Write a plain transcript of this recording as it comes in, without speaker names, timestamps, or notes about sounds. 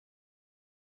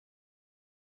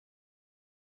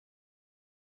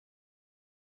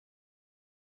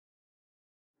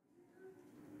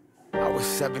was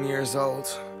 7 years old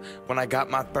when I got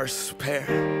my first pair,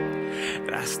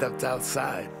 and I stepped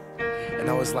outside and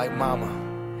I was like, mama,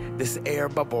 this air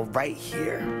bubble right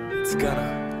here, it's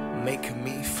gonna make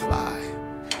me fly.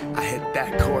 I hit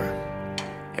that court,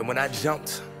 and when I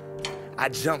jumped, I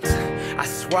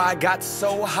swear I got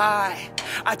so high,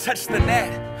 I touched the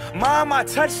net. Mom, I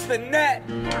touched the net.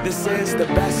 This is the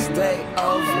best day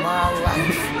of my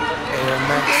life. Air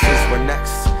Maxes were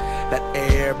next. That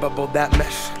air bubble, that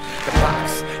mesh, the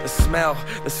box, the smell,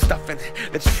 the stuffing,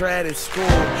 the tread at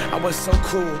school. I was so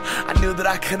cool, I knew that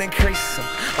I couldn't increase them.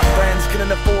 My friends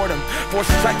couldn't afford them. 4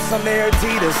 stripes on their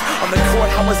Adidas. On the court,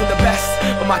 I wasn't the best,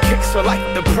 but my kicks were like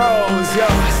the pros. Yo,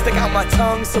 I stick out my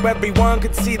tongue so everyone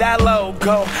could see that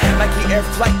logo. Nike Air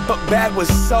Flight book bag was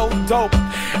so dope.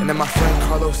 And then my friend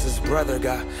Carlos's brother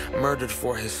got murdered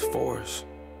for his 4s.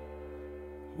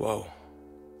 Whoa.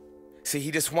 See,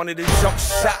 he just wanted a jump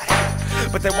shot,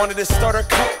 but they wanted to start a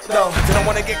cult though. Didn't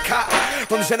want to get caught.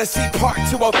 From Genesee Park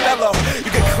to Othello, you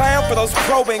could clown for those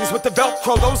pro wings with the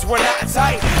Velcro, those were not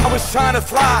tight. I was trying to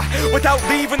fly without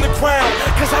leaving the ground,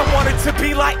 cause I wanted to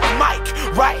be like Mike,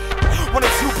 right?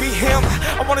 Wanted to be him,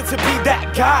 I wanted to be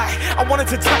that guy. I wanted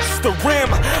to touch the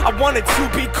rim, I wanted to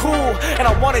be cool, and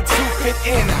I wanted to fit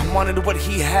in. I wanted what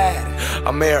he had.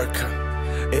 America,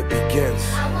 it begins.